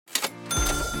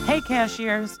Hey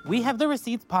cashiers, We Have the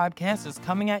Receipts podcast is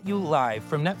coming at you live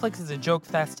from Netflix's A Joke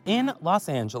Fest in Los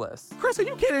Angeles. Chris, are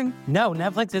you kidding? No,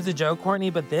 Netflix is a joke, Courtney,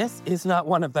 but this is not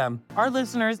one of them. Our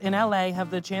listeners in LA have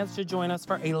the chance to join us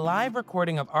for a live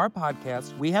recording of our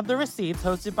podcast, We Have the Receipts,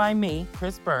 hosted by me,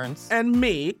 Chris Burns. And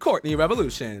me, Courtney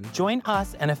Revolution. Join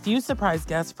us and a few surprise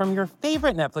guests from your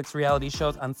favorite Netflix reality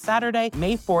shows on Saturday,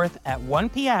 May 4th at 1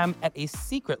 p.m. at a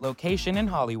secret location in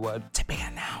Hollywood. To be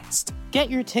announced. Get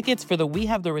your tickets for the We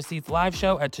Have the Receipts live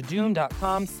show at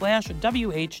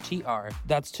tudum.com/WHTR.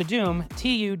 That's Tudum,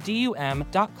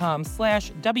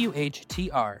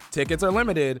 TUDUM.com/WHTR. Tickets are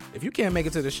limited. If you can't make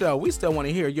it to the show, we still want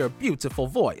to hear your beautiful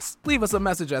voice. Leave us a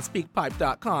message at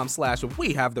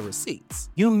speakpipe.com/We Have the Receipts.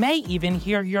 You may even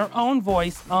hear your own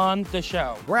voice on the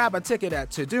show. Grab a ticket at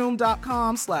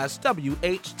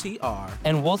tudum.com/WHTR.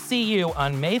 And we'll see you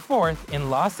on May 4th in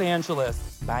Los Angeles.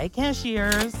 Bye,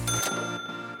 cashiers.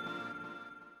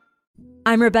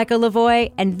 I'm Rebecca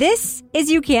Lavoie, and this is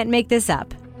You Can't Make This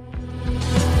Up.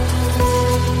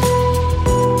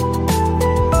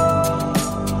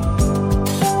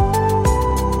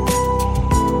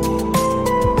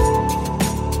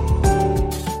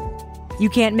 You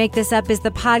Can't Make This Up is the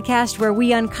podcast where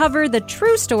we uncover the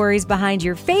true stories behind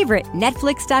your favorite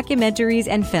Netflix documentaries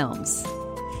and films.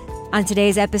 On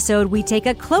today's episode, we take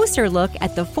a closer look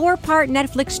at the 4-part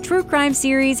Netflix true crime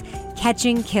series,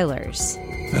 Catching Killers.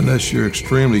 Unless you're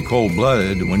extremely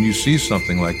cold-blooded, when you see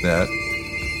something like that,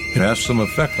 it has some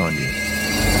effect on you.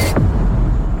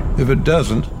 If it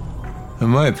doesn't, in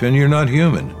my opinion, you're not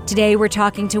human. Today, we're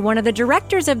talking to one of the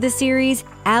directors of the series,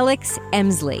 Alex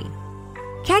Emslie.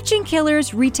 Catching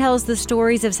Killers retells the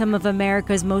stories of some of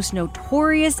America's most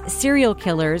notorious serial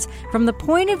killers from the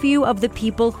point of view of the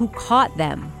people who caught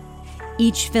them.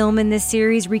 Each film in this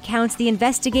series recounts the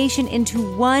investigation into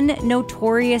one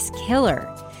notorious killer.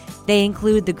 They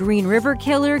include the Green River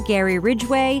Killer, Gary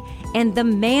Ridgway, and the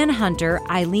Manhunter,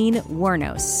 Aileen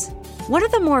Wuornos. One of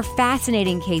the more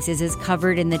fascinating cases is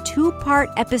covered in the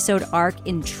 2-part episode arc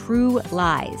in True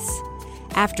Lies.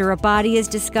 After a body is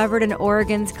discovered in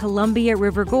Oregon's Columbia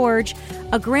River Gorge,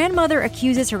 a grandmother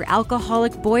accuses her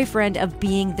alcoholic boyfriend of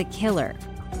being the killer.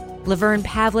 Laverne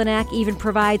Pavlinack even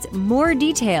provides more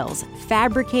details,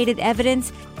 fabricated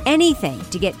evidence, anything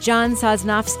to get John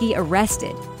Sosnowski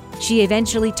arrested. She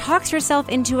eventually talks herself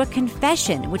into a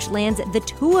confession, which lands the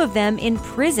two of them in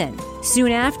prison.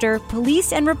 Soon after,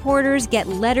 police and reporters get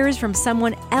letters from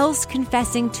someone else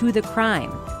confessing to the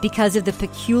crime. Because of the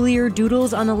peculiar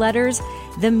doodles on the letters,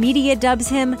 the media dubs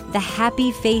him the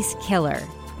Happy Face Killer.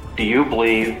 Do you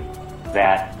believe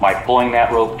that by pulling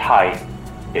that rope tight,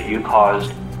 that you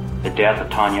caused the death of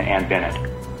Tanya Ann Bennett?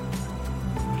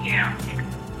 Yeah.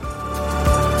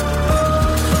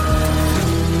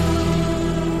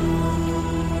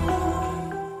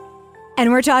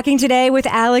 And we're talking today with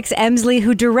Alex Emslie,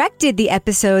 who directed the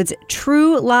episodes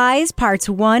True Lies, Parts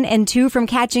 1 and 2 from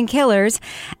Catching Killers.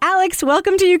 Alex,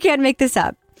 welcome to You Can't Make This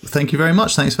Up. Thank you very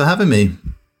much. Thanks for having me.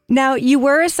 Now, you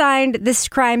were assigned this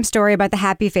crime story about the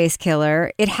Happy Face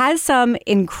Killer. It has some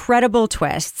incredible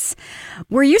twists.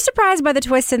 Were you surprised by the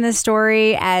twists in this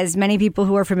story, as many people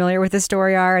who are familiar with the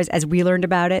story are, as we learned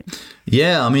about it?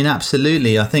 Yeah, I mean,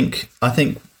 absolutely. I think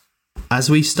as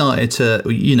we started to,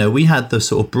 we had the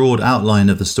sort of broad outline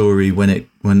of the story when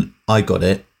I got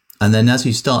it. And then as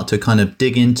you start to kind of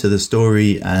dig into the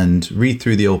story and read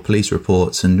through the old police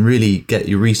reports and really get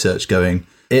your research going,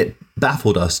 it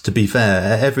baffled us, to be fair.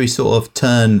 At every sort of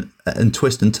turn and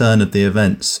twist and turn of the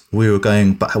events, we were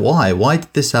going, but why? Why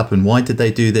did this happen? Why did they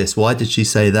do this? Why did she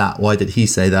say that? Why did he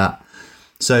say that?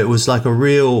 So it was like a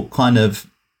real kind of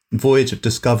voyage of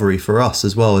discovery for us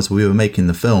as well as we were making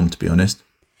the film, to be honest.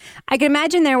 I can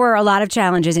imagine there were a lot of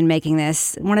challenges in making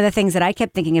this. One of the things that I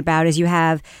kept thinking about is you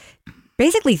have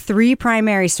basically 3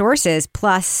 primary sources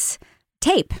plus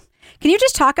tape. Can you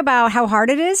just talk about how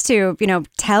hard it is to,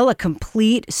 tell a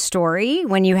complete story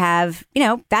when you have,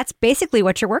 that's basically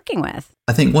what you're working with?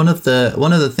 I think one of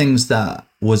the things that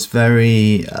was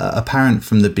very apparent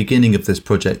from the beginning of this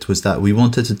project was that we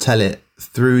wanted to tell it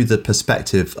through the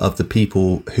perspective of the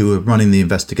people who were running the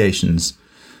investigations.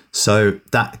 So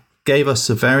that gave us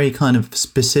a very kind of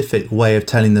specific way of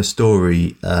telling the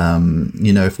story.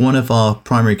 If one of our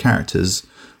primary characters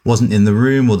wasn't in the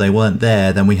room or they weren't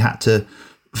there, then we had to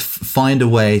find a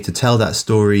way to tell that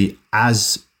story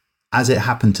as it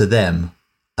happened to them.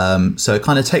 So it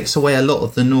kind of takes away a lot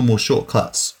of the normal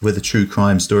shortcuts with a true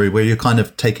crime story, where you're kind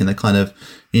of taking the kind of,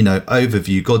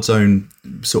 overview, God's own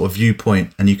sort of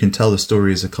viewpoint, and you can tell the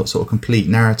story as a sort of complete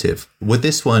narrative. With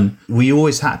this one, we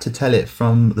always had to tell it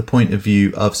from the point of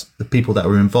view of the people that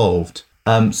were involved.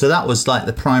 So that was like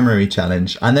the primary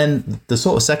challenge. And then the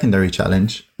sort of secondary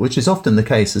challenge, which is often the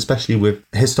case, especially with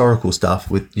historical stuff,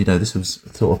 with, this was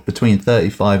sort of between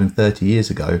 35 and 30 years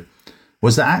ago,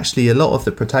 was that actually a lot of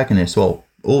the protagonists, well,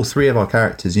 all three of our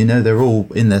characters, they're all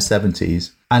in their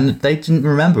 70s and they didn't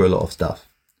remember a lot of stuff.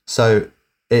 So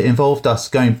it involved us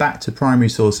going back to primary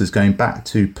sources, going back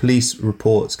to police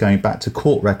reports, going back to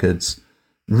court records,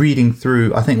 reading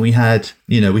through. I think we had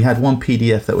one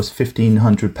PDF that was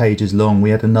 1,500 pages long. We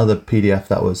had another PDF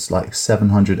that was like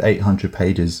 700, 800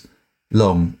 pages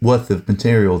long worth of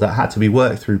material that had to be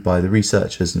worked through by the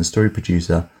researchers and the story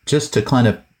producer just to kind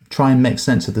of try and make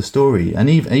sense of the story. And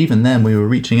even then we were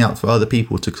reaching out for other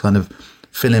people to kind of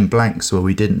fill in blanks where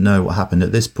we didn't know what happened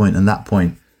at this point and that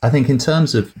point. I think in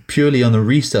terms of purely on the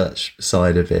research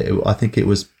side of it, I think it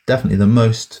was definitely the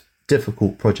most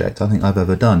difficult project I think I've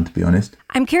ever done, to be honest.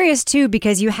 I'm curious too,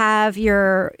 because you have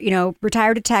your,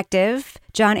 retired detective,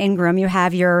 John Ingram, you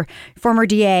have your former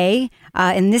DA,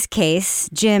 in this case,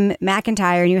 Jim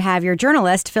McIntyre, and you have your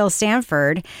journalist, Phil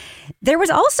Stanford. There was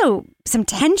also some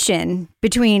tension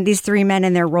between these three men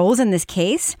and their roles in this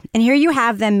case. And here you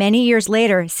have them many years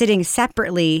later sitting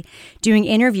separately doing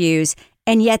interviews,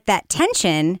 and yet that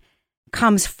tension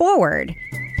comes forward.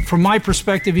 From my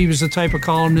perspective, he was the type of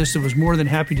columnist that was more than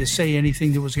happy to say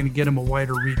anything that was going to get him a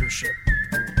wider readership.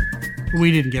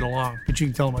 We didn't get along, but you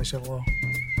can tell him I said hello.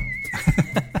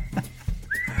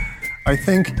 I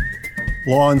think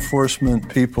law enforcement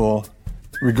people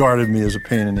regarded me as a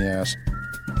pain in the ass.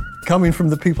 Coming from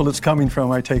the people it's coming from,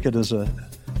 I take it as a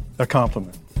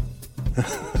compliment.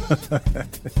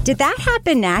 Did that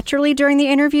happen naturally during the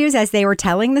interviews as they were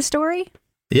telling the story?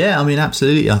 Yeah, I mean,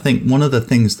 absolutely. I think one of the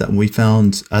things that we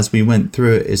found as we went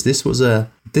through it is this was a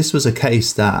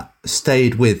case that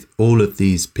stayed with all of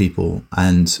these people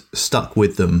and stuck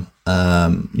with them.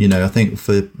 I think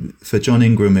for John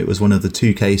Ingram, it was one of the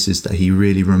two cases that he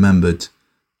really remembered,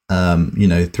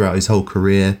 throughout his whole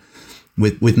career.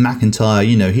 With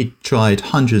McIntyre, he tried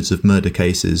hundreds of murder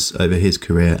cases over his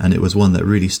career, and it was one that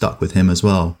really stuck with him as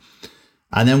well.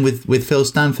 And then with Phil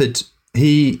Stanford,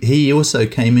 he also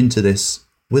came into this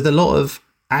with a lot of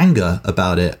anger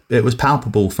about it. It was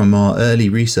palpable from our early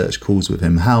research calls with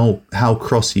him, how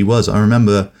cross he was. I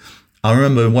remember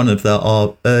one of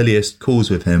our earliest calls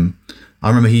with him. I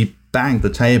remember he banged the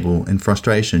table in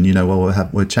frustration, while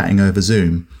we're chatting over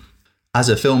Zoom. As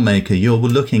a filmmaker, you're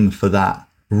looking for that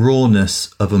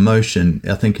rawness of emotion,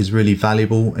 I think is really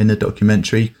valuable in a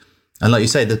documentary. And like you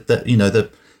say, the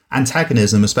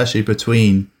antagonism, especially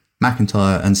between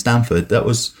McIntyre and Stanford, that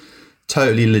was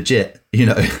totally legit.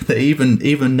 That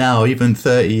even now, even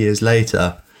 30 years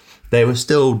later, they were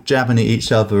still jabbing at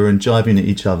each other and jibing at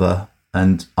each other.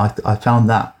 And I found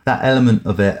that element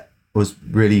of it was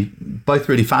both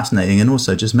really fascinating and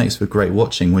also just makes for great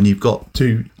watching when you've got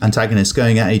two antagonists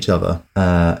going at each other.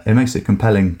 It makes it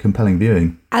compelling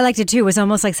viewing. I liked it too. It was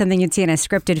almost like something you'd see in a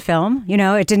scripted film.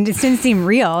 It didn't seem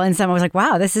real. And someone was like,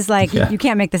 wow, this is like, you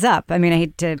can't make this up. I mean, I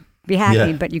hate to be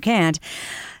hacky, but you can't.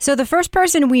 So the first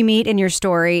person we meet in your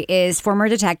story is former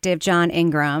detective John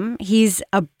Ingram. He's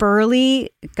a burly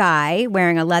guy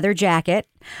wearing a leather jacket.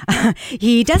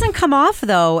 He doesn't come off,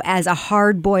 though, as a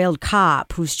hard-boiled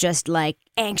cop who's just like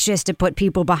anxious to put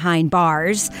people behind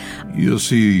bars. You'll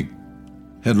see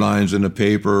headlines in the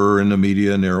paper, in the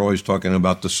media, and they're always talking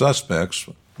about the suspects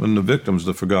when the victim's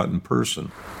the forgotten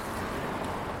person.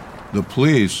 The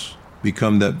police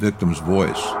become that victim's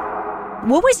voice.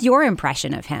 What was your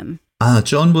impression of him?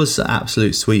 John was an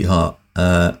absolute sweetheart.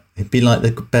 He'd be like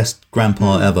the best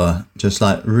grandpa ever. Just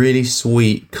like really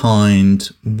sweet, kind,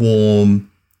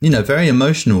 warm, very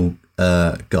emotional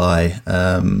guy,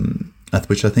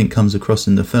 which I think comes across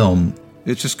in the film.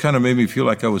 It just kind of made me feel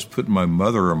like I was putting my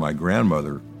mother or my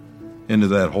grandmother into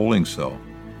that holding cell.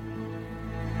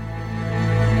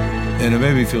 And it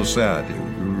made me feel sad.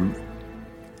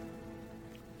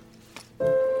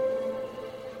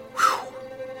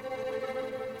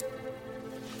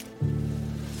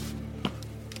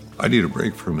 I need a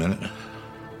break for a minute.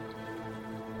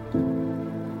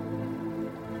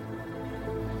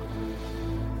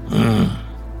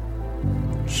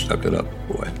 Suck it up,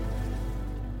 boy.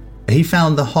 He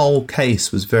found the whole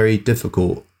case was very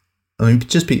difficult. I mean,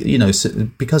 just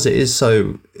because it is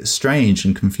so strange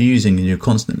and confusing, and you're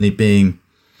constantly being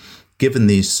given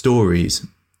these stories.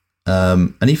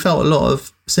 And he felt a lot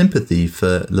of sympathy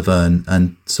for Laverne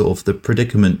and sort of the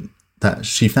predicament that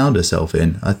she found herself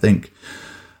in. I think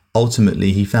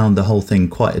ultimately he found the whole thing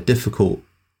quite a difficult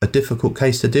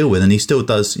case to deal with, and he still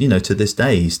does. To this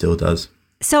day, he still does.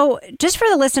 So just for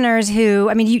the listeners who,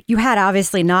 I mean, you had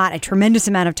obviously not a tremendous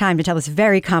amount of time to tell this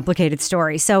very complicated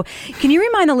story. So can you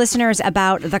remind the listeners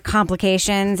about the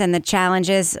complications and the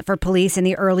challenges for police in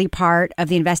the early part of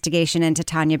the investigation into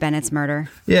Tanya Bennett's murder?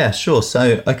 Yeah, sure.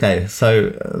 So,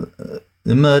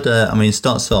 the murder, I mean,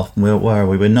 starts off, where are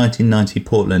we? We're in 1990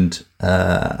 Portland.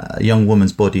 A young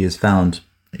woman's body is found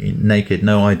naked,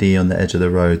 no ID, on the edge of the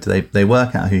road. They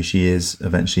work out who she is.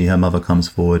 Eventually, her mother comes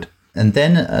forward. And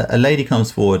then a lady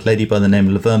comes forward, lady by the name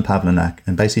of Laverne Pavlanak,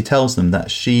 and basically tells them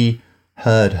that she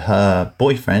heard her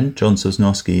boyfriend, John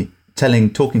Sosnowski,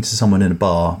 talking to someone in a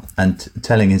bar and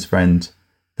telling his friend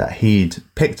that he'd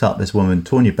picked up this woman,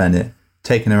 Tanya Bennett,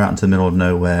 taken her out into the middle of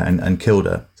nowhere and killed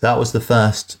her. So that was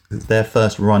their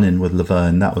first run-in with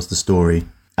Laverne. That was the story.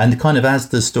 And kind of as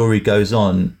the story goes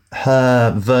on,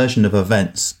 her version of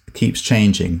events keeps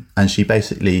changing, and she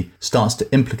basically starts to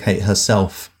implicate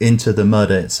herself into the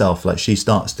murder itself. Like, she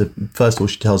starts to, first of all,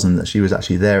 she tells them that she was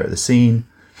actually there at the scene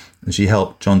and she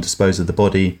helped John dispose of the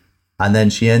body, and then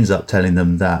she ends up telling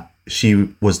them that she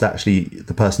was actually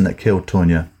the person that killed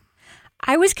Tanya.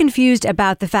 I was confused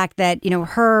about the fact that,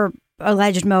 her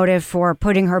alleged motive for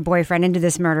putting her boyfriend into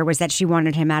this murder was that she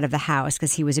wanted him out of the house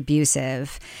because he was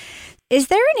abusive. Is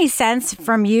there any sense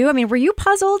from you? I mean, were you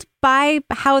puzzled by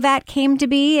how that came to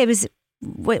be?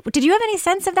 Did you have any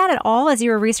sense of that at all as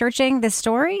you were researching this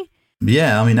story?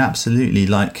 Yeah, I mean, absolutely.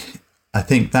 Like, I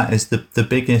think that is the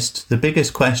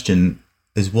biggest question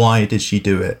is, why did she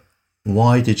do it?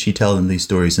 Why did she tell them these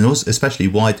stories? And also, especially,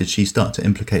 why did she start to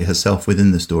implicate herself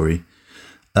within the story?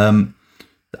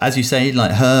 As you say,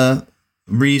 like, her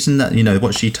reason that,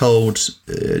 what she told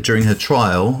during her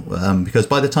trial, because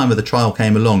by the time of the trial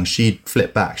came along, she'd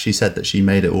flipped back. She said that she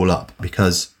made it all up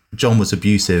because John was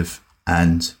abusive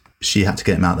and she had to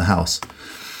get him out of the house.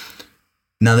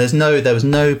 Now, there was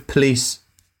no police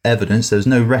evidence, there was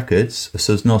no records of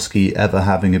Sosnowski ever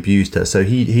having abused her, so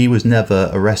he was never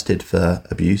arrested for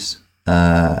abuse.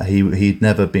 He'd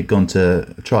never gone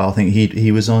to trial. I think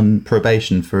he was on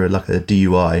probation for like a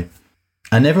DUI,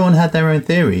 and everyone had their own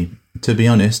theory. To be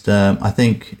honest, I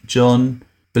think John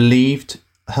believed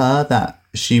her that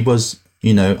she was,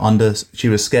 she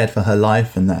was scared for her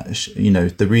life, and that,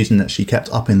 the reason that she kept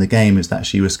up in the game is that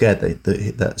she was scared that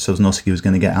Sosnowski was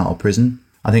going to get out of prison.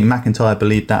 I think McIntyre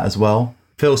believed that as well.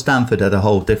 Phil Stanford had a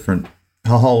whole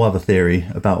other theory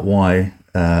about why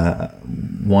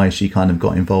she kind of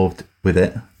got involved with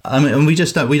it. I mean, and we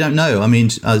don't know. I mean,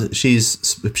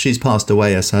 she's passed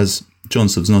away, as has John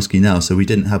Sosnowski now, so we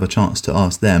didn't have a chance to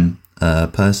ask them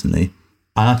personally.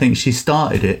 And I think she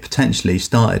potentially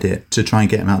started it to try and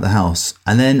get him out of the house.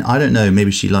 And then, I don't know,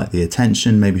 maybe she liked the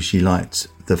attention, maybe she liked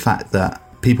the fact that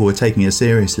people were taking her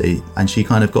seriously, and she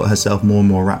kind of got herself more and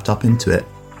more wrapped up into it.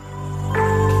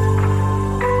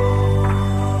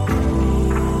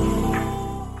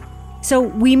 So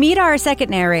we meet our second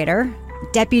narrator,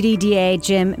 Deputy DA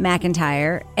Jim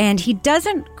McIntyre, and he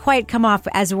doesn't quite come off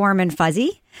as warm and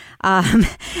fuzzy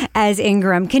as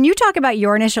Ingram. Can you talk about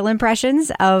your initial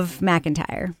impressions of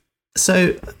McIntyre?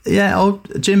 So, yeah,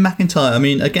 Jim McIntyre, I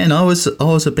mean, again, I was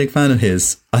a big fan of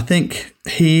his. I think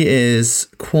he is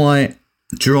quite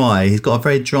dry. He's got a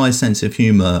very dry sense of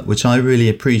humour, which I really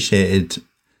appreciated.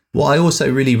 What I also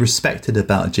really respected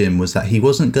about Jim was that he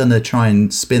wasn't going to try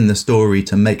and spin the story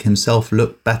to make himself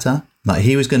look better. Like,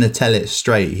 he was going to tell it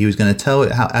straight. He was going to tell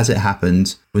it as it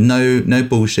happened, with no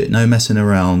bullshit, no messing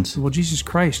around. Well, Jesus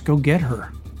Christ, go get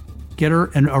her. Get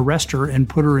her and arrest her and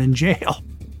put her in jail.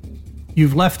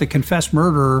 You've left the confessed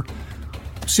murderer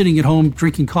sitting at home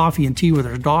drinking coffee and tea with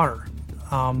her daughter.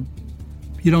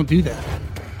 You don't do that.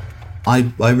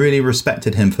 I really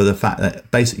respected him for the fact that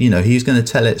basically, he's going to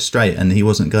tell it straight, and he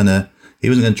wasn't going to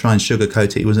try and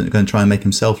sugarcoat it. He wasn't going to try and make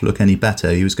himself look any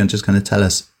better. He was just going to tell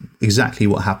us exactly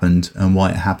what happened and why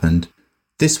it happened.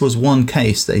 This was one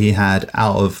case that he had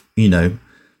out of,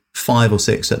 5 or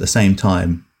 6 at the same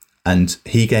time, and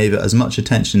he gave it as much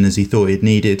attention as he thought it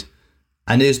needed.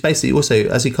 And it was basically also,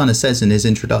 as he kind of says in his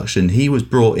introduction, he was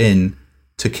brought in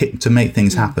to make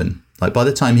things happen. Like, by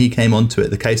the time he came onto it,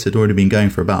 the case had already been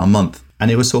going for about a month, and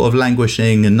it was sort of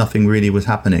languishing and nothing really was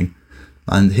happening.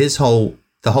 And the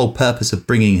whole purpose of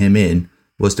bringing him in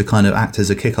was to kind of act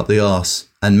as a kick up the arse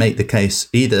and make the case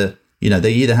they either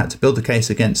had to build the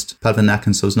case against Pavlanak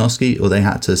and Sosnowski, or they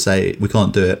had to say, we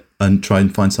can't do it, and try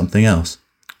and find something else.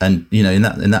 And, in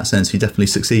that sense, he definitely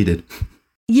succeeded.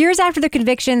 Years after the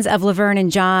convictions of Laverne and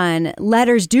John,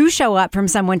 letters do show up from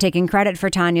someone taking credit for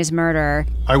Tanya's murder.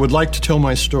 I would like to tell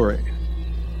my story.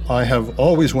 I have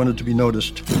always wanted to be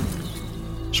noticed,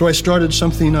 so I started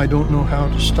something I don't know how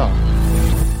to stop.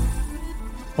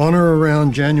 On or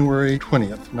around January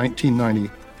 20th, 1990,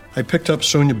 I picked up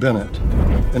Sonia Bennett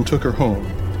and took her home.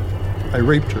 I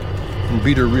raped her and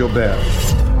beat her real bad.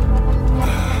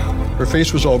 Her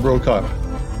face was all broke up.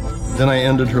 Then I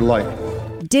ended her life.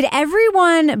 Did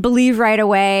everyone believe right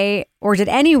away, or did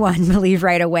anyone believe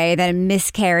right away, that a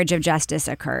miscarriage of justice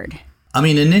occurred? I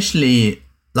mean, initially,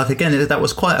 like, again, that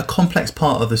was quite a complex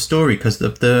part of the story, because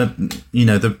the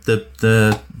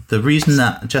reason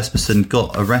that Jesperson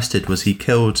got arrested was he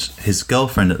killed his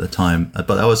girlfriend at the time,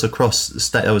 but that was across the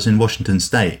state. That was in Washington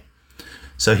State.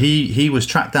 So he was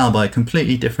tracked down by a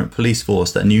completely different police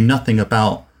force that knew nothing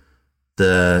about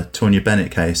the Tonya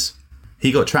Bennett case.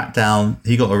 He got tracked down.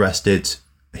 He got arrested.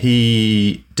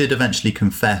 He did eventually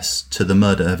confess to the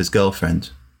murder of his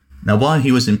girlfriend. Now, while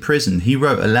he was in prison, he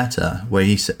wrote a letter where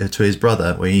to his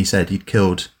brother where he said he'd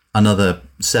killed another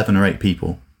 7 or 8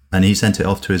 people, and he sent it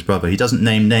off to his brother. He doesn't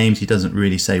name names. He doesn't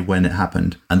really say when it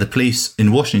happened. And the police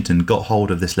in Washington got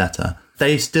hold of this letter.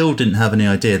 They still didn't have any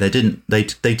idea. They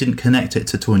didn't connect it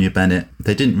to Tonya Bennett.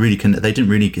 They didn't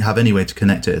really have any way to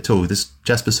connect it at all. This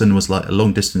Jesperson was like a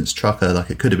long distance trucker. Like,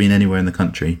 it could have been anywhere in the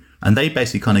country. And they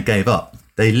basically kind of gave up.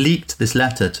 They leaked this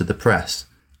letter to the press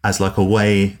as like a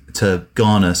way to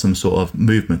garner some sort of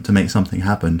movement, to make something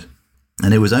happen.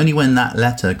 And it was only when that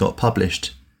letter got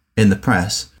published in the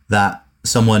press that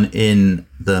someone in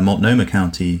the Multnomah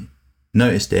County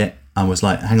noticed it and was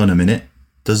like, hang on a minute,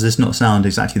 does this not sound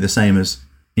exactly the same as,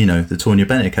 the Tonya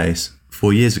Bennett case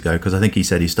 4 years ago? Because I think he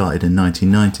said he started in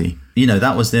 1990.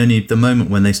 That was the moment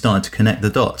when they started to connect the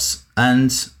dots.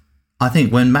 And I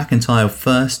think when McIntyre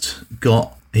first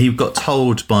got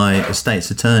told by a state's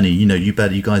attorney,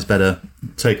 you guys better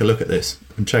take a look at this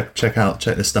and check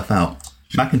this stuff out.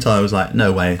 McIntyre was like,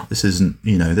 no way, this isn't,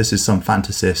 this is some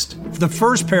fantasist. The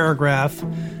first paragraph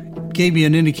gave me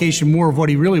an indication more of what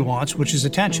he really wants, which is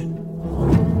attention.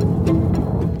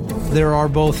 There are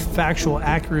both factual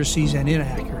accuracies and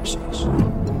inaccuracies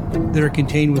that are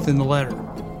contained within the letter.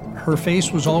 Her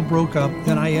face was all broke up,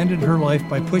 then I ended her life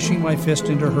by pushing my fist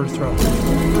into her throat.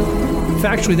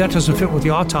 Factually, that doesn't fit what the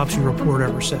autopsy report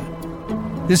ever said.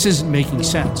 This isn't making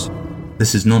sense.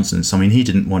 This is nonsense. I mean, he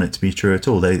didn't want it to be true at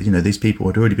all. These people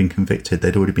had already been convicted.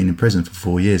 They'd already been in prison for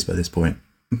 4 years by this point.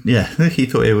 Yeah, he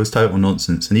thought it was total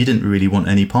nonsense, and he didn't really want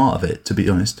any part of it, to be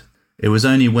honest. It was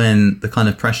only when the kind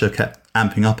of pressure kept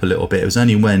amping up a little bit, it was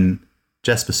only when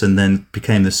Jesperson then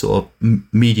became this sort of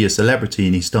media celebrity,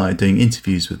 and he started doing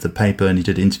interviews with the paper, and he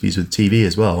did interviews with TV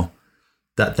as well,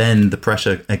 that then the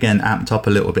pressure again amped up a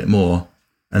little bit more,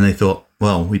 and they thought,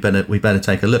 well, we better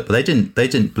take a look. But they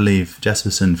didn't believe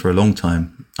Jesperson for a long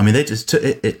time. I mean, they just took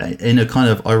it in a kind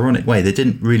of ironic way. They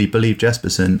didn't really believe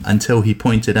Jesperson until he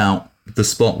pointed out the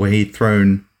spot where he'd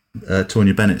thrown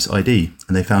Tonya Bennett's ID,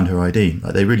 and they found her ID.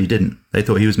 Like, they really didn't. They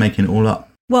thought he was making it all up.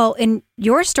 Well, in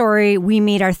your story, we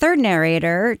meet our third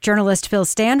narrator, journalist Phil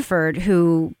Stanford,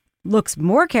 who looks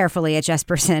more carefully at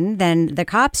Jesperson than the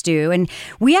cops do. And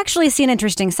we actually see an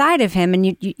interesting side of him.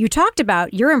 And you talked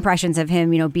about your impressions of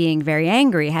him, being very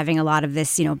angry, having a lot of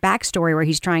this, backstory where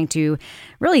he's trying to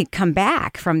really come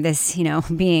back from this,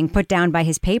 being put down by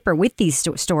his paper with these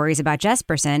stories about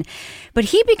Jesperson. But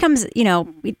he becomes,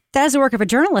 does the work of a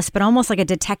journalist, but almost like a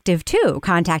detective too,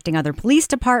 contacting other police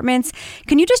departments.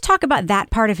 Can you just talk about that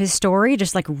part of his story,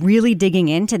 just like really digging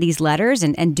into these letters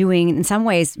and doing, in some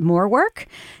ways, more work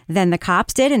than the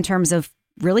cops did in terms of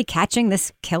really catching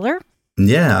this killer?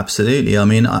 Yeah, absolutely. I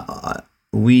mean,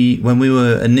 when we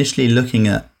were initially looking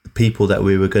at people that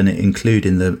we were going to include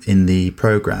in the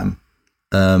program,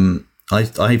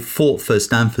 I fought for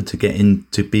Stanford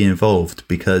to be involved,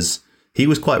 because he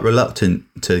was quite reluctant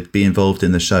to be involved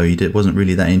in the show. He wasn't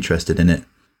really that interested in it.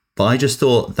 But I just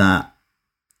thought that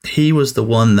he was the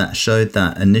one that showed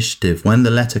that initiative when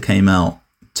the letter came out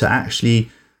to actually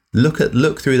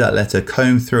look through that letter,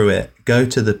 comb through it, go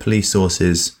to the police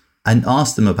sources and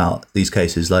ask them about these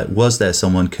cases. Like, was there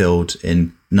someone killed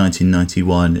in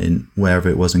 1991 in wherever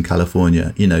it was in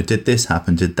California? Did this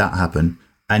happen? Did that happen?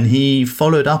 And he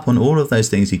followed up on all of those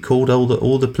things. He called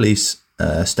all the police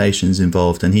stations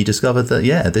involved, and he discovered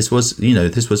that this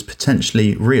was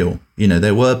potentially real.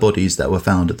 There were bodies that were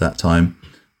found at that time,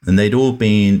 and they'd all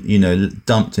been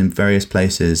dumped in various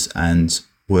places, and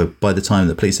were, by the time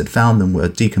the police had found them, were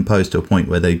decomposed to a point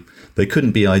where they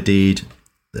couldn't be ID'd,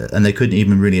 and they couldn't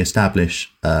even really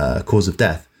establish a cause of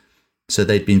death. So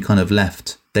they'd been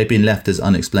left as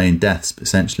unexplained deaths,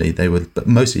 essentially. They were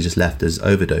mostly just left as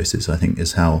overdoses, I think,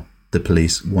 is how the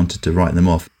police wanted to write them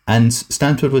off. And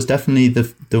Stanford was definitely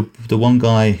the one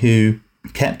guy who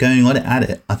kept going on at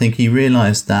it. I think he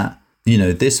realized that,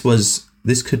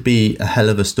 this could be a hell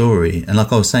of a story. And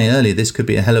like I was saying earlier, this could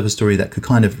be a hell of a story that could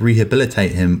kind of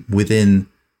rehabilitate him within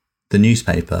the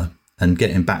newspaper. and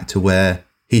getting back to where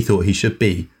he thought he should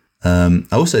be. I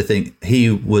also think he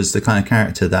was the kind of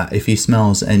character that if he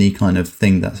smells any kind of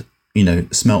thing that, you know,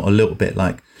 smelt a little bit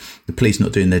like the police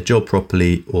not doing their job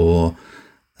properly, or,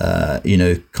 you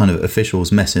know, kind of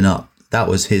officials messing up, that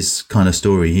was his kind of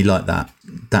story. He liked that.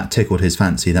 That tickled his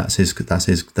fancy. That's his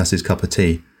cup of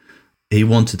tea. He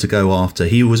wanted to go after.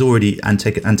 He was already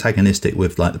antagonistic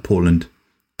with like the Portland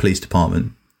Police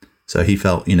Department. So he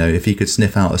felt, you know, if he could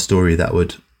sniff out a story that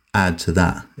would add to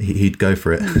that, he'd go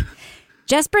for it.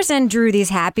 Jesperson drew these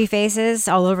happy faces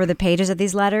all over the pages of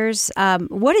these letters.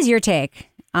 What is your take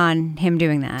on him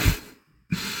doing that?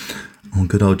 Oh,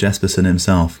 good old Jesperson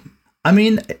himself. I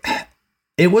mean,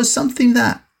 it was something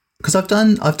that, because I've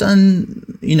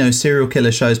done, you know, serial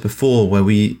killer shows before where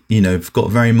we, you know, got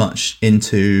very much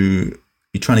into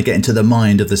you're trying to get into the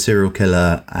mind of the serial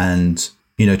killer and,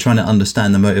 you know, trying to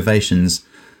understand the motivations.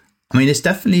 I mean,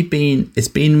 it's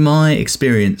been my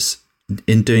experience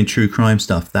in doing true crime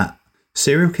stuff that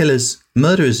serial killers,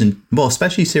 murderers, and well,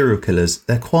 especially serial killers,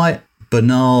 they're quite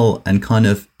banal and kind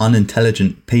of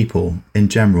unintelligent people in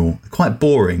general. Quite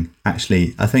boring,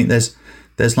 actually. I think there's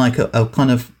like a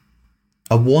kind of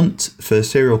a want for a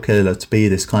serial killer to be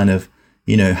this kind of,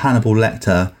 you know, Hannibal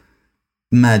Lecter,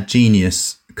 mad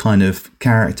genius kind of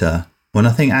character, when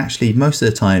I think actually most of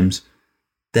the times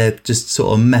they're just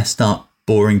sort of messed up,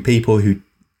 boring people who,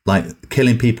 like,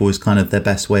 killing people is kind of their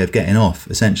best way of getting off,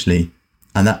 essentially.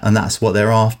 And that's what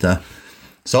they're after.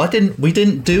 So we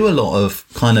didn't do a lot of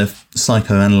kind of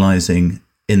psychoanalyzing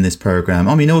in this program.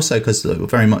 I mean, also because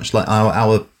very much like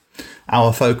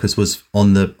our focus was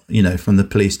on the, you know, from the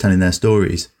police telling their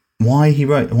stories. Why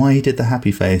he did the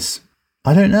happy face,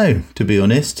 I don't know, to be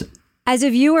honest. As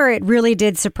a viewer, it really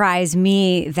did surprise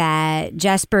me that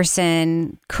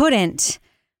Jesperson couldn't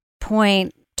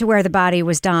point to where the body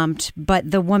was dumped, but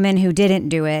the woman who didn't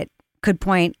do it could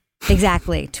point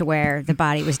exactly to where the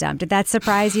body was dumped. Did that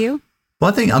surprise you?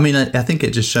 Well, I think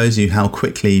it just shows you how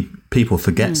quickly people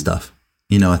forget stuff.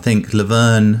 You know, I think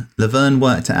Laverne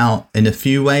worked it out in a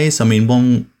few ways. I mean,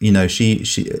 one, you know,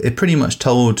 it pretty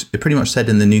much said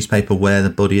in the newspaper where the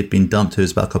body had been dumped. It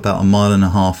was about a mile and a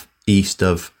half east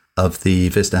of the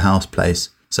Vista House place.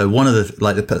 So one of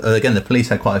the police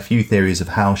had quite a few theories of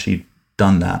how she'd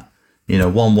done that. You know,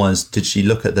 one was, did she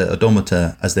look at the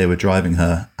odometer as they were driving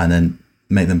her and then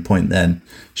make them point then?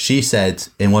 She said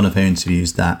in one of her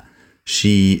interviews that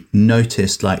she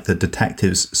noticed like the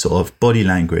detectives' sort of body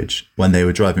language when they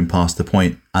were driving past the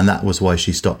point, and that was why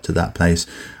she stopped at that place.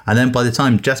 And then by the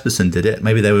time Jesperson did it,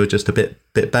 maybe they were just a bit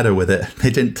better with it. They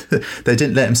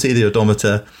didn't let him see the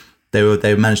odometer.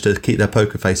 They managed to keep their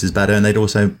poker faces better, and they'd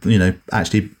also, you know,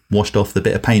 actually washed off the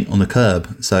bit of paint on the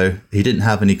curb, so he didn't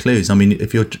have any clues. I mean,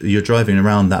 if you're driving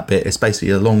around that bit, it's basically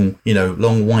a long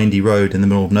windy road in the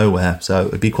middle of nowhere, so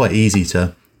it'd be quite easy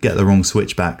to get the wrong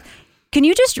switchback. Can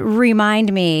you just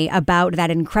remind me about that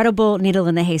incredible needle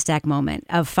in the haystack moment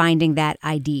of finding that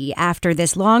ID after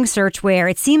this long search where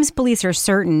it seems police are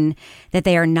certain that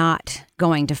they are not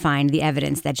going to find the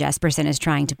evidence that Jesperson is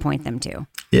trying to point them to?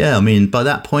 Yeah, I mean, by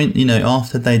that point, you know,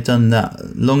 after they'd done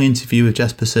that long interview with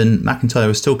Jesperson, McIntyre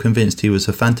was still convinced he was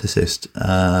a fantasist.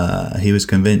 He was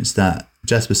convinced that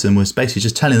Jesperson was basically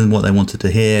just telling them what they wanted to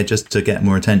hear just to get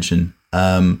more attention.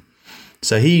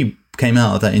 So he came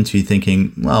out of that interview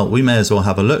thinking, well, we may as well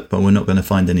have a look, but we're not going to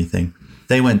find anything.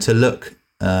 They went to look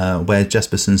where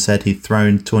Jesperson said he'd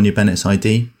thrown Tonya Bennett's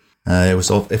ID. It was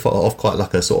off quite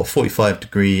like a sort of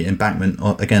 45-degree embankment,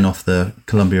 again off the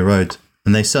Columbia Road.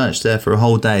 And they searched there for a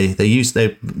whole day.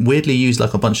 They weirdly used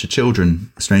like a bunch of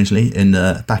children, strangely,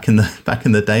 back in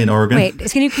the day in Oregon. Wait,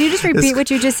 can you just repeat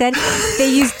what you just said? They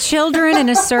used children in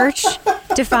a search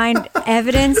to find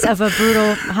evidence of a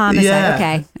brutal homicide. Yeah.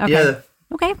 Okay. Yeah.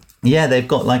 Okay. Yeah, they've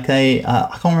got like I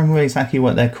can't remember exactly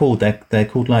what they're called. They're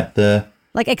called like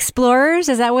explorers.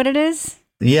 Is that what it is?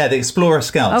 Yeah, the Explorer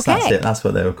Scouts. Okay. That's it. That's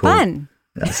what they were called. Fun.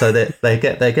 Yeah, so they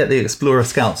get the Explorer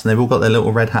Scouts, and they've all got their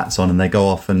little red hats on, and they go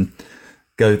off and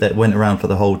went around for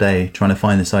the whole day trying to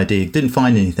find this ID. Didn't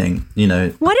find anything, you know.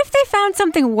 What if they found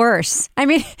something worse? I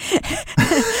mean,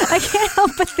 I can't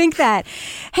help but think that.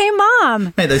 Hey,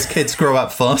 Mom. Hey, those kids grow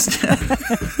up fast.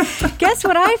 Guess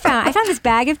what I found? I found this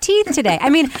bag of teeth today. I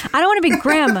mean, I don't want to be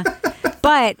grim,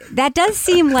 but that does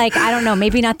seem like, I don't know,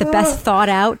 maybe not the best thought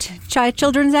out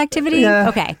children's activity. Yeah.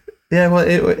 Okay. Yeah, well,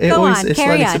 it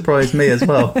slightly surprised me as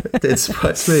well. It did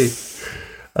surprise me.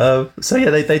 So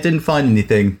yeah, they didn't find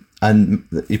anything. And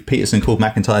Peterson called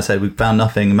McIntyre and said, we found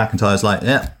nothing. And McIntyre's like,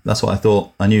 yeah, that's what I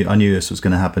thought. I knew this was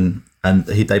going to happen. And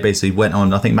they basically went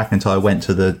on. I think McIntyre went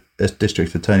to the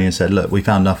district attorney and said, look, we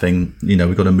found nothing. You know,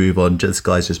 we've got to move on. This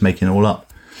guy's just making it all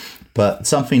up. But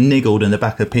something niggled in the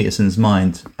back of Peterson's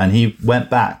mind, and he went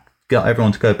back, got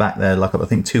everyone to go back there. Like I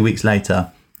think 2 weeks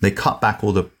later, they cut back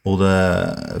all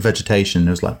the vegetation.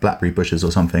 It was like blackberry bushes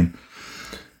or something,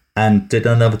 and did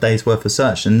another day's worth of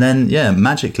search. And then,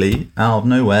 magically out of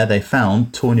nowhere, they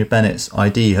found Tanya Bennett's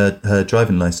ID, her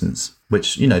driving license,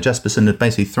 which Jesperson had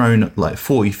basically thrown like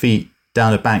 40 feet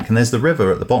down a bank, and there's the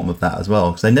river at the bottom of that as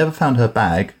well, because they never found her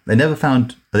bag.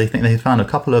 They think they found a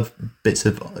couple of bits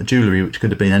of jewellery which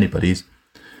could have been anybody's.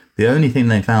 The only thing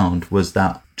they found was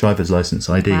that driver's license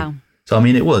ID. Wow. So I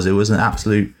mean, it was an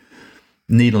absolute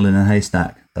needle in a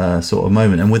haystack sort of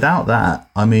moment, and without that,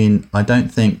 I mean, I don't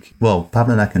think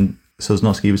Pavlenak and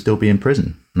Sosnowski would still be in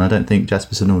prison, and I don't think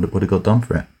Jesperson would have got done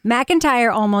for it.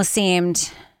 McIntyre almost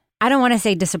seemed, I don't want to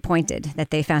say disappointed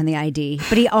that they found the ID,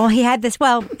 but he had this,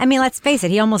 let's face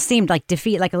it, he almost seemed like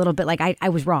defeat, like a little bit like I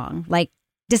was wrong, like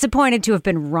disappointed to have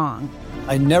been wrong.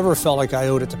 I never felt like I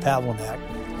owed it to Pavlenak.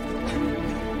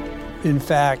 In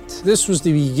fact, this was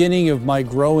the beginning of my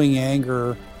growing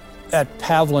anger at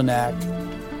Pavlenak,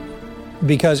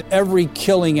 because every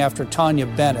killing after Tanya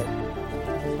Bennett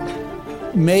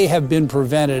may have been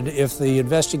prevented if the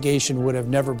investigation would have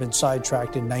never been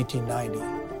sidetracked in 1990.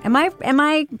 Am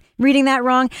I reading that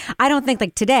wrong? I don't think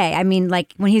like today. I mean,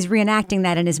 like when he's reenacting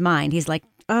that in his mind, he's like,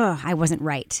 "Oh, I wasn't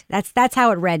right." That's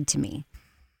how it read to me.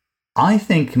 I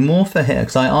think more for him,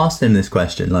 because I asked him this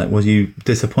question, like, was you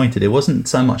disappointed? It wasn't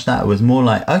so much that. It was more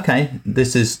like, okay,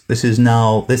 this is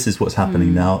what's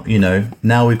happening now.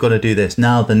 Now we've got to do this.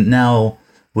 Now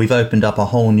we've opened up a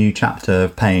whole new chapter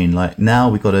of pain. Like now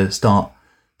we've got to start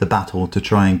the battle to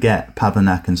try and get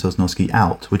Pavlenak and Sosnowski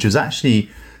out, which was actually,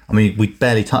 I mean, we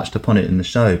barely touched upon it in the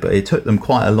show, but it took them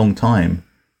quite a long time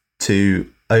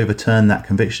to overturn that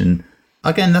conviction.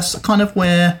 Again, that's kind of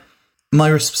where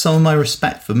some of my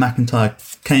respect for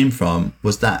McIntyre came from,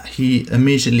 was that he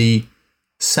immediately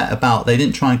set about, they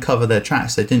didn't try and cover their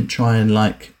tracks. They didn't try and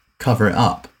like cover it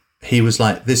up. He was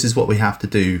like, this is what we have to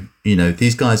do.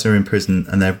 These guys are in prison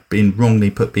and they've been wrongly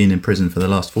being in prison for the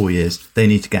last 4 years. They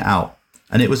need to get out.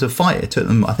 And it was a fight.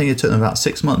 I think it took them about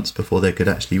 6 months before they could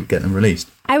actually get them released.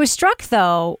 I was struck,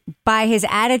 though, by his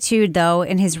attitude, though,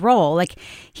 in his role. Like,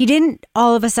 he didn't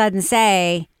all of a sudden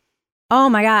say, "Oh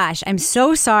my gosh, I'm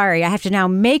so sorry. I have to now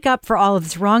make up for all of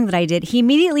this wrong that I did." He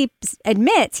immediately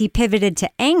admits he pivoted to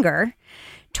anger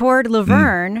toward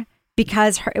Laverne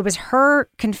because it was her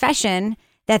confession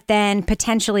that then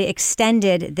potentially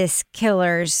extended this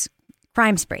killer's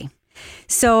crime spree.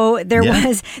 So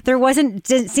there wasn't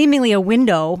seemingly a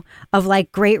window of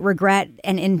like great regret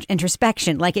and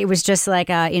introspection. Like it was just like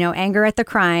anger at the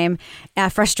crime,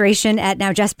 frustration at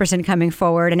now Jesperson coming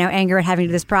forward, and now anger at having to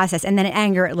do this process, and then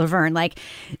anger at Laverne. Like,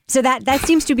 so that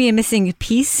seems to be a missing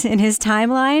piece in his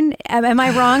timeline. Am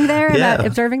I wrong there about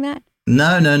observing that?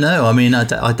 No. I mean,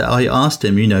 I asked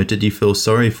him, did you feel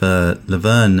sorry for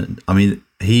Laverne? I mean,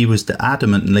 he was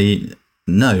adamantly.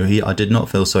 No, I did not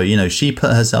feel sorry. She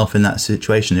put herself in that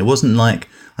situation. It wasn't like,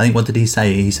 I think, what did he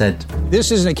say? He said,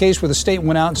 "This isn't a case where the state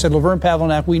went out and said, Laverne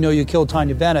Pavlenak, we know you killed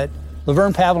Tanya Bennett.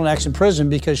 Laverne Pavlenak's in prison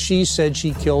because she said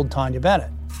she killed Tanya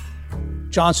Bennett.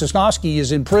 John Sosnowski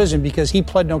is in prison because he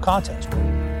pled no contest."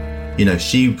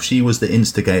 She was the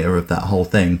instigator of that whole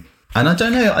thing. And I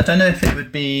don't know if it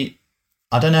would be,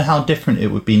 I don't know how different it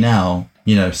would be now.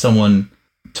 Someone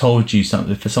told you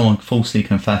something, if someone falsely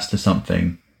confessed to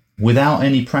something, without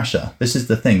any pressure. This is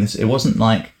the thing. It wasn't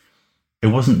like they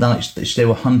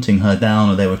were hunting her down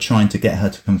or they were trying to get her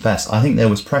to confess. I think there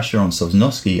was pressure on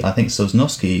Sosnowski. I think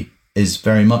Sosnowski is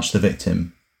very much the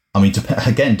victim. I mean,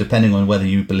 again, depending on whether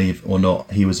you believe or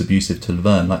not he was abusive to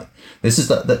Laverne. Like, this is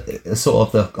the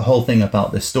sort of the whole thing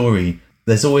about this story.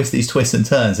 There's always these twists and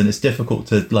turns, and it's difficult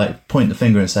to like point the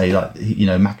finger and say like,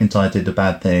 McIntyre did a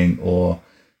bad thing, or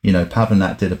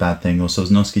Pavlenak did a bad thing, or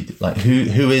Sosnowski did, like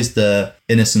who is the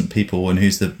innocent people and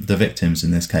who's the victims in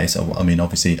this case? I mean,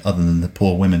 obviously, other than the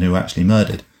poor women who were actually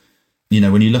murdered.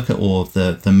 When you look at all of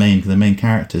the main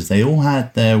characters, they all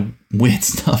had their weird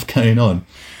stuff going on.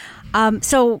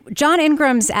 So John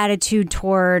Ingram's attitude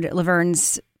toward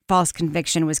Laverne's false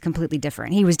conviction was completely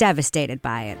different. He was devastated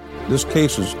by it. This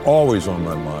case is always on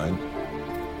my mind.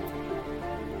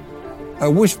 I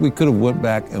wish we could have went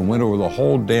back and went over the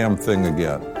whole damn thing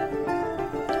again.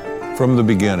 From the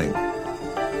beginning.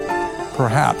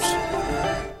 Perhaps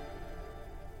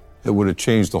it would have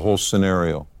changed the whole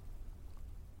scenario.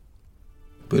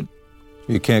 But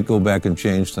you can't go back and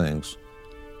change things.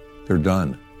 They're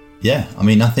done. Yeah, I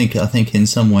mean, I think in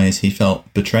some ways he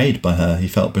felt betrayed by her. He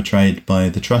felt betrayed by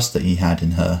the trust that he had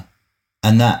in her.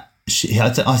 And that,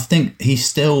 I think he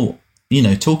still,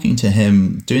 talking to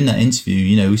him, doing that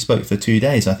interview, we spoke for 2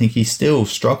 days. I think he still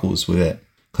struggles with it.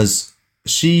 Because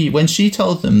when she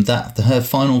told them that her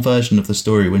final version of the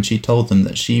story, when she told them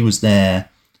that she was there,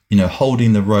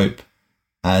 holding the rope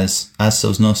as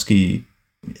Sosnowski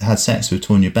had sex with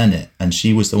Tonya Bennett, and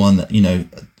she was the one that,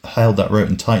 held that rope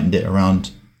and tightened it around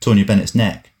Tonya Bennett's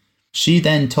neck. She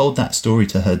then told that story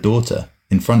to her daughter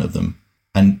in front of them.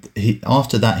 And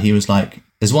after that, he was like,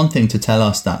 there's one thing to tell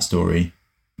us that story,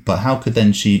 but how could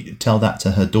then she tell that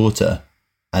to her daughter?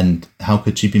 And how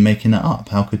could she be making that up?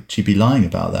 How could she be lying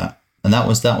about that? And that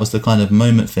was the kind of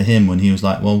moment for him when he was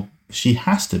like, well, she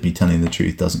has to be telling the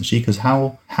truth, doesn't she? Because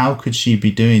how could she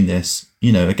be doing this?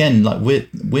 Again, like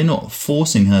we're not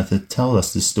forcing her to tell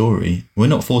us this story. We're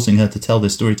not forcing her to tell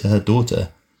this story to her daughter.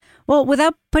 Well,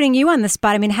 without putting you on the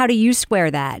spot, I mean, how do you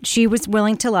square that? She was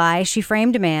willing to lie. She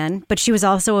framed a man, but she was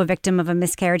also a victim of a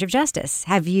miscarriage of justice.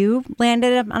 Have you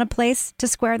landed on a place to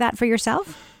square that for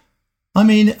yourself? I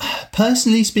mean,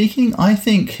 personally speaking, I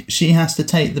think she has to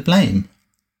take the blame.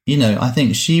 I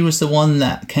think she was the one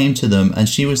that came to them, and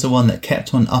she was the one that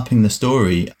kept on upping the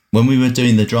story. When we were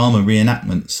doing the drama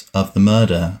reenactments of the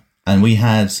murder, and we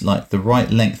had like the right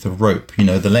length of rope,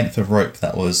 the length of rope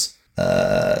that was,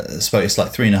 it's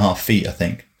like 3.5 feet, I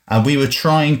think. And we were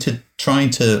trying to,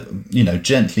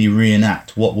 gently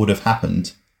reenact what would have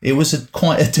happened. It was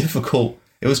quite a difficult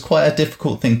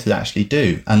thing to actually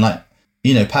do. And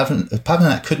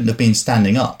Pavanak couldn't have been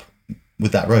standing up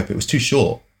with that rope. It was too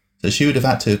short. So she would have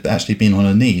had to have actually been on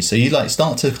her knees. So you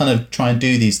start to kind of try and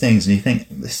do these things, and you think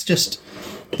this just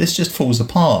falls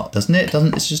apart, doesn't it?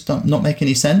 It's just not make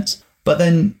any sense. But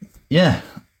then, yeah,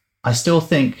 I still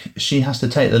think she has to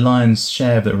take the lion's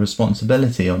share of the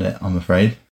responsibility on it, I'm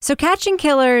afraid. So Catching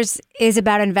Killers is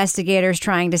about investigators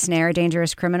trying to snare a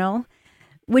dangerous criminal.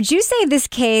 Would you say this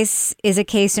case is a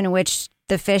case in which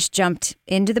the fish jumped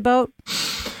into the boat?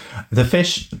 The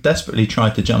fish desperately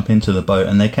tried to jump into the boat,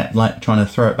 and they kept trying to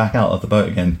throw it back out of the boat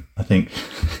again, I think.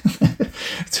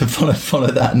 To follow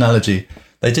that analogy.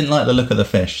 They didn't like the look of the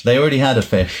fish. They already had a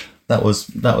fish that was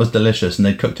delicious, and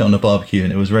they cooked it on a barbecue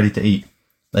and it was ready to eat.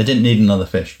 They didn't need another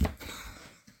fish.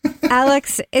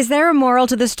 Alex, is there a moral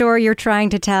to the story you're trying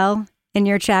to tell in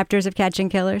your chapters of Catching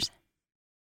Killers?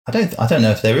 I don't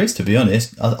know if there is, to be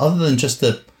honest, other than just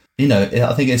I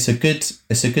think it's a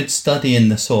good study in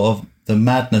the sort of the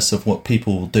madness of what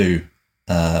people will do.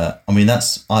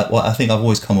 That's what I think I've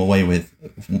always come away with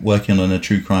working on a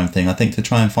true crime thing. I think to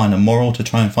try and find a moral, to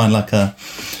try and find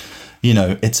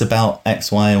it's about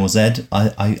X, Y, or Z.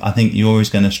 I think you're always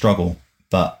going to struggle,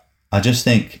 but I just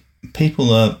think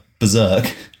people are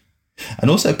berserk,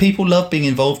 and also people love being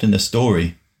involved in the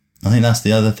story. I think that's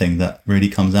the other thing that really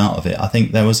comes out of it. I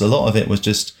think there was a lot of it was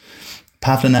just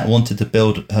Pavlinak wanted to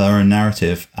build her own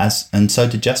narrative, and so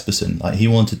did Jesperson. Like, he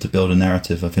wanted to build a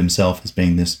narrative of himself as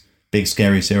being this big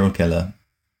scary serial killer.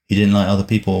 He didn't like other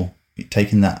people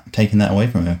taking that away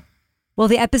from him. Well,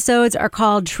 the episodes are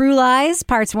called True Lies,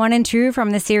 parts 1 and 2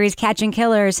 from the series Catching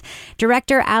Killers.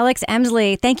 Director Alex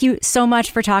Emslie, thank you so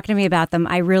much for talking to me about them.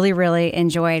 I really, really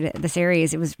enjoyed the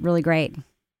series. It was really great.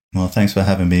 Well, thanks for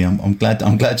having me. I'm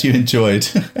glad you enjoyed.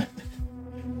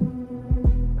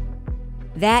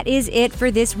 That is it for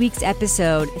this week's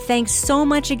episode. Thanks so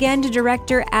much again to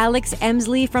director Alex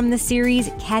Emslie from the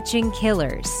series Catching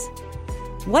Killers.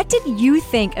 What did you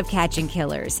think of Catching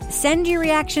Killers? Send your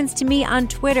reactions to me on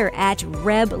Twitter at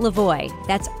Reb Lavoie.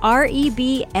 That's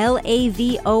REBLAVOIE.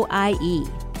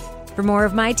 For more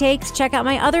of my takes, check out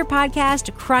my other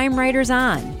podcast, Crime Writers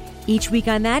On. Each week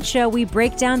on that show, we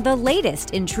break down the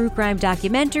latest in true crime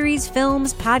documentaries,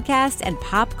 films, podcasts, and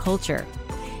pop culture.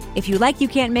 If you like You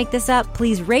Can't Make This Up,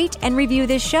 please rate and review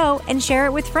this show and share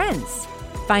it with friends.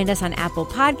 Find us on Apple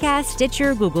Podcasts,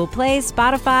 Stitcher, Google Play,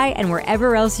 Spotify, and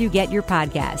wherever else you get your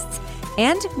podcasts.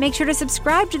 And make sure to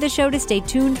subscribe to the show to stay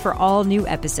tuned for all new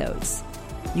episodes.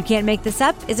 You Can't Make This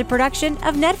Up is a production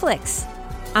of Netflix.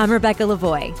 I'm Rebecca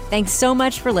Lavoie. Thanks so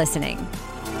much for listening.